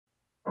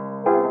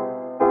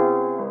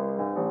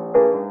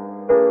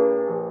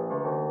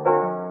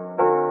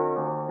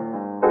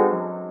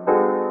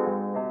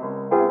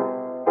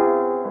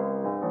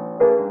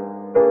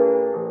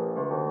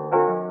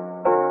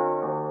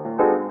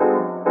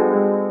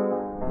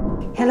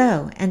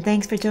Hello, and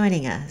thanks for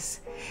joining us.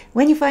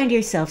 When you find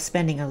yourself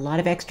spending a lot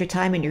of extra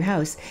time in your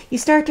house, you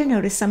start to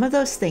notice some of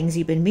those things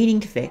you've been meaning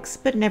to fix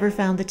but never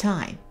found the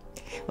time.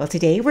 Well,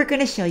 today we're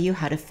going to show you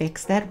how to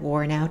fix that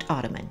worn-out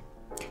ottoman.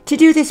 To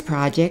do this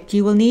project,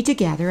 you will need to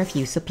gather a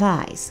few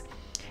supplies.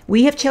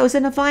 We have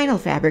chosen a vinyl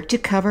fabric to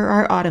cover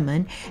our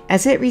ottoman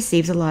as it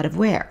receives a lot of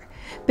wear,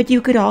 but you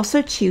could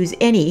also choose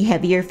any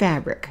heavier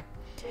fabric.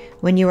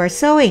 When you are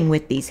sewing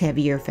with these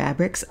heavier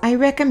fabrics, I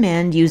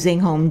recommend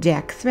using Home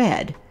Dec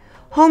thread.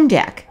 Home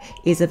Dec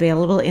is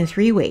available in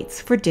 3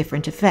 weights for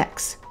different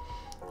effects.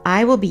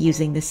 I will be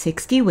using the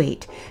 60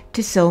 weight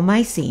to sew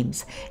my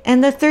seams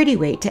and the 30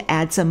 weight to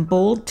add some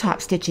bold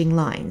top stitching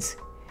lines.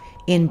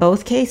 In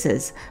both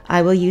cases,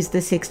 I will use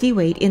the 60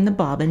 weight in the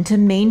bobbin to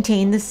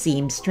maintain the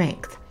seam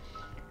strength.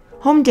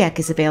 Home Dec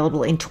is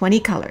available in 20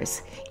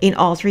 colors in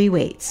all 3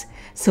 weights,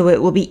 so it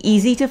will be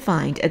easy to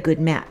find a good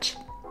match.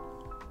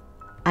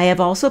 I have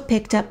also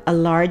picked up a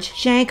large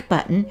shank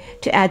button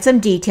to add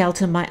some detail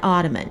to my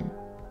ottoman.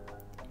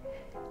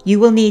 You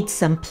will need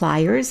some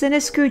pliers and a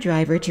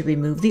screwdriver to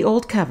remove the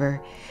old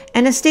cover,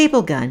 and a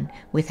staple gun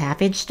with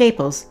 1/2-inch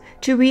staples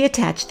to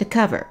reattach the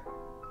cover.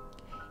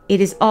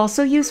 It is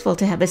also useful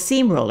to have a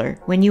seam roller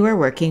when you are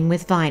working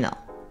with vinyl.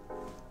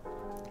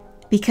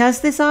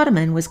 Because this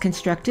ottoman was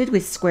constructed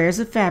with squares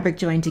of fabric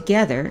joined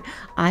together,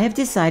 I have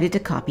decided to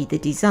copy the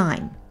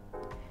design.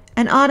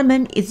 An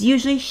ottoman is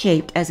usually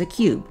shaped as a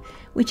cube,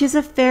 which is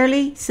a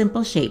fairly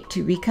simple shape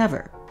to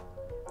recover.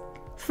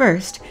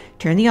 First,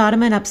 turn the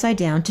ottoman upside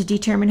down to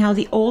determine how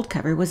the old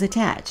cover was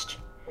attached.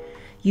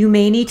 You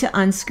may need to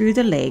unscrew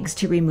the legs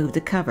to remove the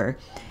cover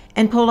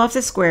and pull off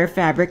the square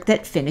fabric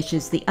that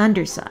finishes the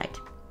underside.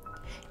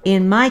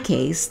 In my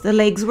case, the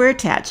legs were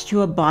attached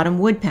to a bottom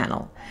wood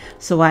panel,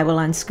 so I will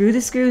unscrew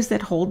the screws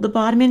that hold the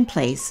bottom in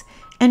place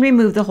and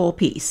remove the whole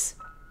piece,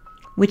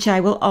 which I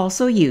will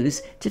also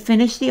use to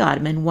finish the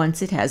ottoman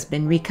once it has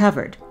been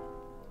recovered.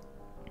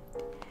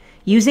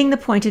 Using the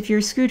point of your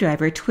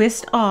screwdriver,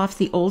 twist off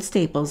the old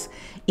staples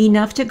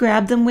enough to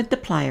grab them with the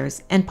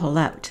pliers and pull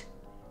out.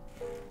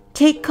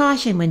 Take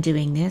caution when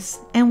doing this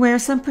and wear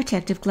some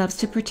protective gloves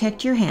to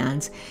protect your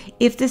hands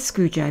if the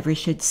screwdriver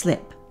should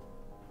slip.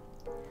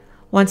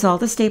 Once all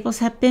the staples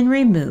have been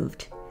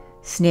removed,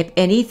 snip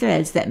any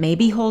threads that may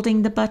be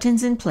holding the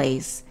buttons in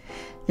place,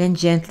 then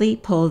gently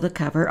pull the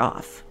cover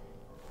off.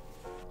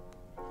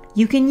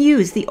 You can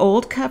use the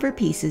old cover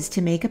pieces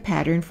to make a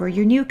pattern for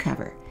your new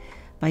cover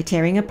by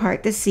tearing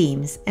apart the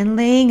seams and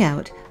laying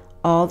out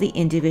all the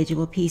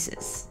individual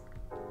pieces.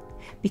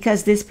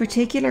 Because this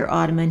particular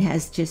ottoman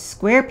has just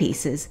square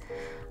pieces,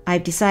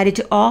 I've decided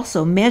to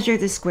also measure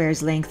the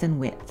square's length and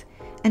width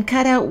and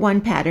cut out one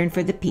pattern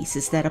for the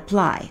pieces that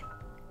apply.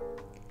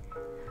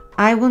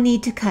 I will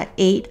need to cut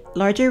 8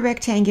 larger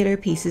rectangular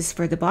pieces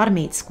for the bottom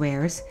 8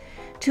 squares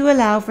to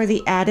allow for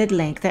the added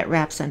length that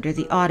wraps under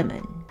the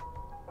ottoman.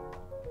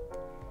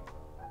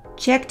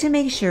 Check to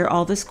make sure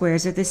all the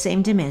squares are the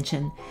same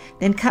dimension,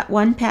 then cut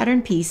one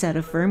pattern piece out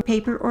of firm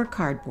paper or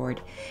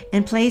cardboard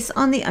and place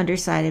on the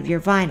underside of your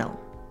vinyl.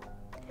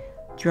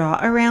 Draw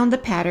around the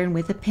pattern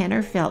with a pen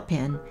or felt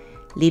pen,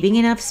 leaving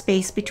enough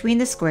space between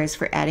the squares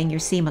for adding your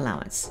seam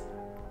allowance.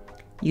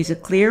 Use a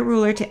clear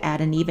ruler to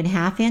add an even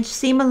 1/2-inch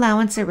seam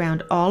allowance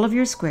around all of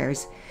your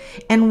squares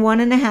and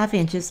 1.5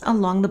 inches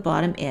along the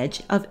bottom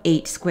edge of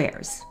 8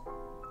 squares.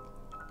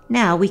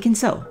 Now we can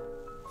sew.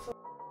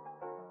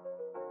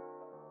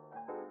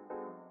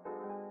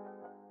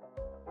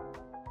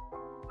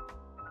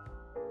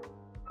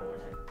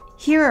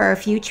 Here are a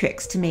few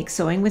tricks to make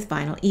sewing with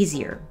vinyl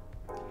easier.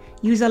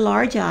 Use a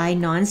large eye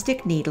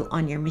non-stick needle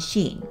on your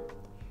machine.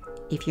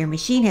 If your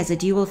machine has a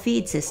dual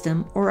feed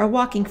system or a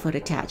walking foot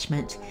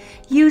attachment,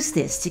 use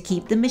this to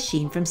keep the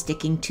machine from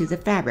sticking to the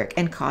fabric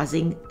and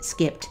causing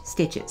skipped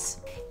stitches.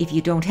 If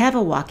you don't have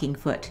a walking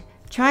foot,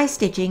 try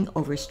stitching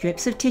over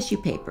strips of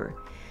tissue paper,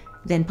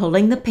 then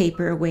pulling the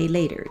paper away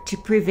later to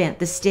prevent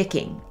the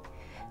sticking.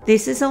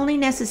 This is only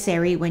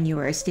necessary when you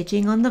are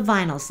stitching on the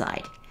vinyl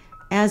side,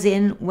 as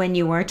in when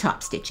you are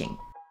top stitching.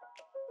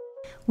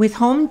 With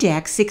Home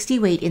Dec 60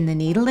 weight in the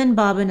needle and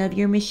bobbin of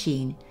your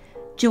machine,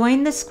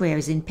 join the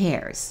squares in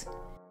pairs.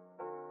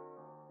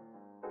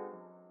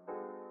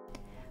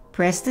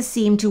 Press the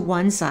seam to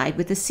one side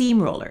with a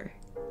seam roller.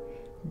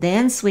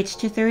 Then switch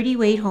to 30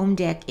 weight Home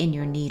Dec in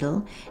your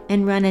needle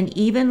and run an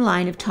even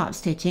line of top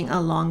stitching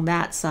along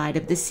that side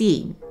of the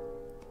seam.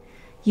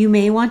 You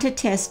may want to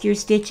test your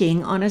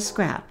stitching on a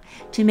scrap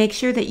to make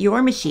sure that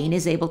your machine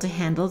is able to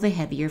handle the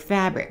heavier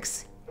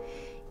fabrics.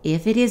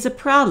 If it is a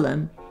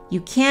problem,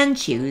 you can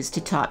choose to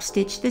top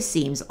stitch the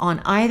seams on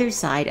either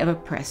side of a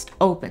pressed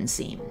open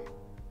seam.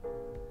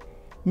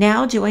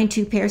 Now join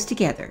 2 pairs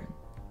together.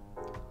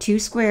 2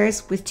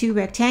 squares with 2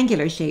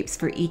 rectangular shapes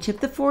for each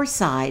of the 4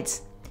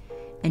 sides,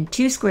 and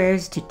 2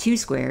 squares to 2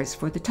 squares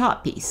for the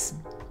top piece.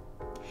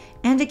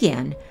 And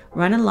again,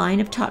 run a line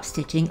of top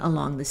stitching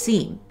along the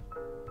seam.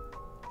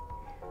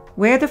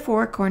 Where the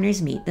 4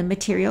 corners meet, the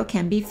material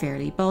can be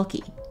fairly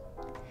bulky.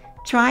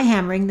 Try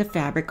hammering the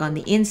fabric on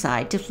the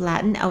inside to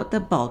flatten out the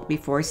bulk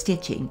before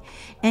stitching,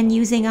 and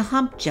using a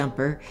hump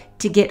jumper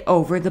to get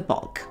over the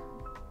bulk.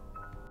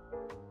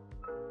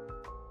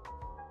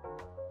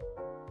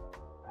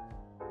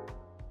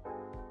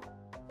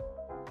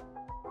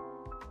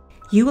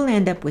 You will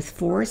end up with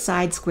 4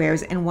 side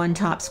squares and 1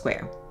 top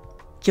square.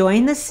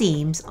 Join the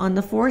seams on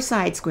the 4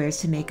 side squares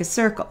to make a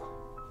circle,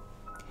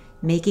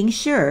 making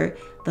sure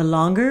the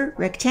longer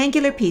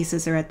rectangular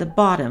pieces are at the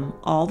bottom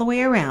all the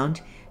way around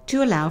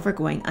to allow for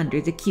going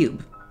under the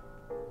cube.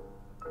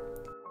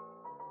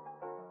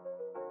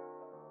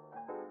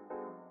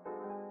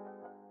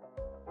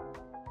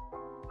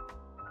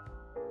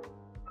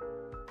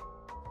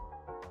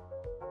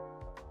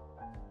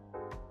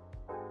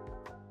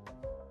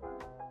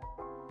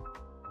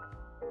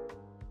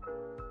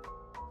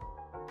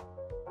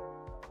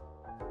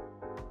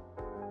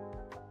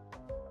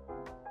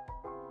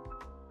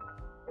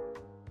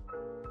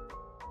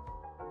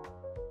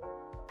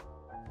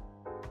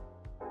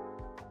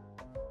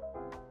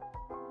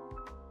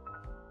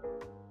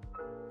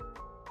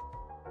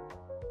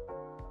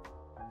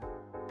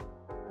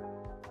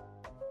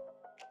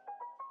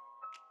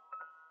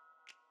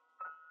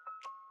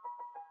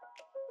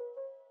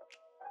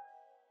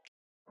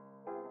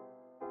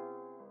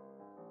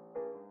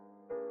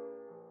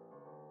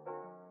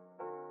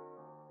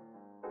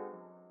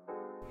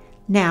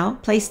 Now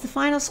place the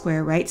final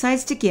square right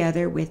sides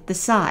together with the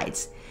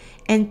sides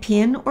and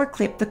pin or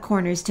clip the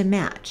corners to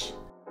match.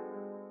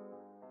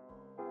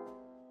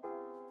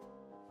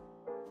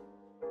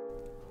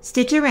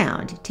 Stitch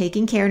around,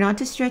 taking care not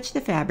to stretch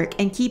the fabric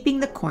and keeping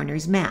the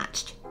corners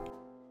matched.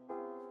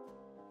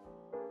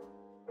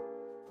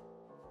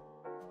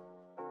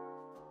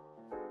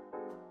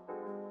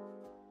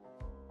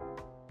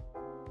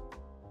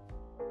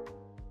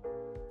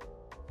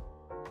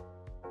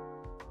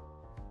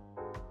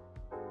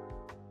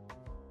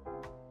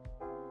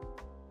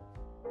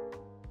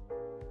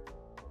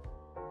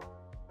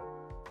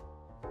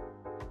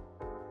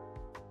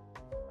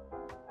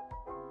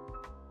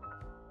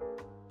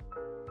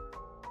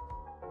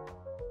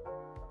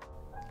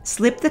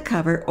 Slip the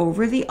cover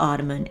over the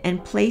ottoman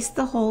and place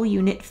the whole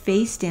unit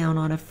face down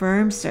on a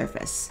firm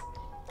surface.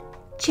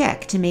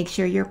 Check to make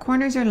sure your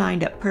corners are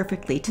lined up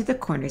perfectly to the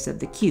corners of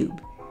the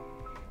cube.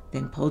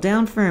 Then pull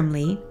down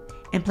firmly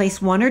and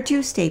place 1 or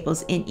 2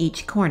 staples in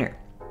each corner.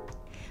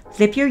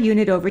 Flip your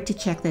unit over to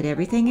check that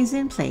everything is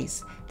in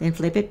place, then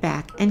flip it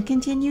back and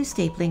continue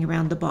stapling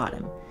around the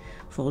bottom,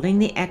 folding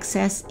the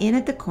excess in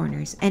at the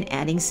corners and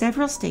adding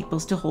several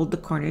staples to hold the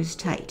corners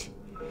tight.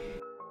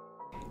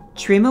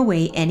 Trim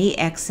away any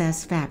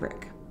excess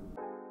fabric.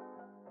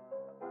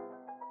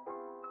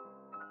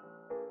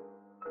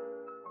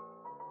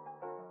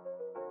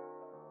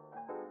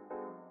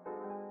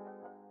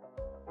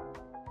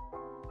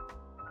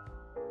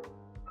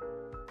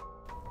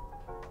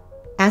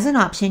 As an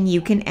option,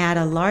 you can add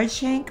a large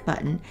shank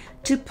button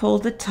to pull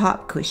the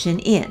top cushion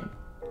in.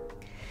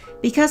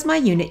 Because my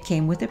unit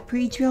came with a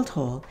pre-drilled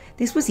hole,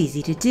 this was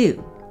easy to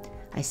do.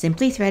 I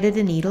simply threaded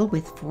a needle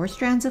with 4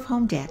 strands of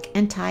home deck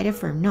and tied a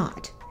firm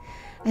knot.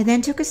 I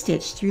then took a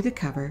stitch through the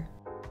cover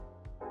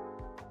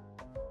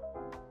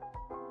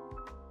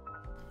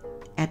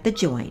at the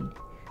join,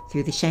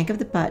 through the shank of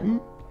the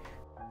button,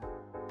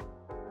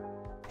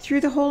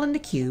 through the hole in the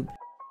cube,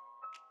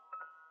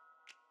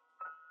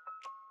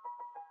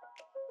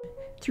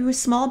 through a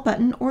small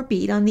button or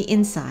bead on the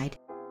inside,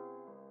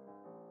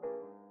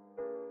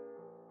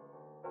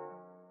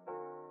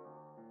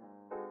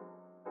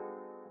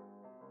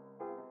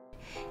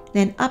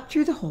 then up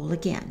through the hole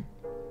again.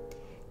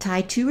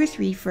 Tie 2 or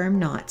 3 firm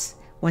knots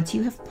once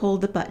you have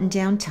pulled the button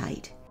down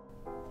tight,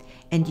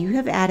 and you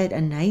have added a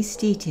nice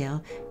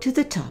detail to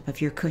the top of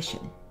your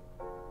cushion.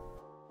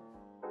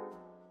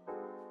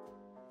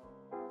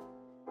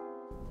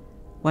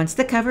 Once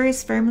the cover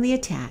is firmly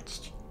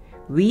attached,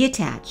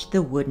 reattach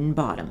the wooden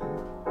bottom.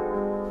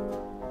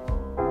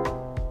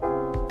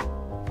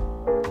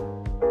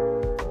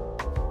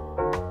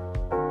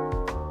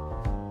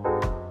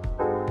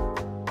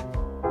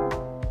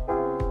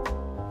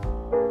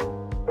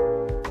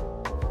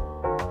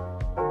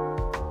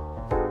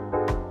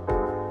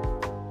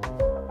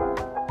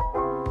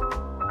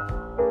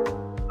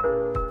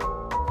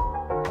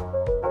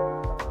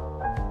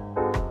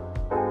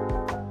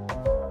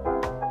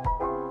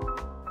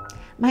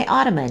 My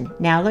ottoman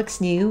now looks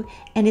new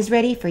and is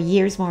ready for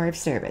years more of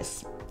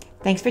service.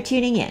 Thanks for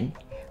tuning in.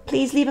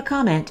 Please leave a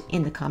comment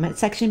in the comment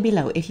section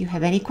below if you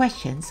have any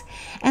questions,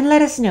 and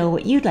let us know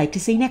what you'd like to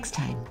see next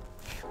time.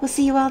 We'll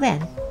see you all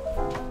then.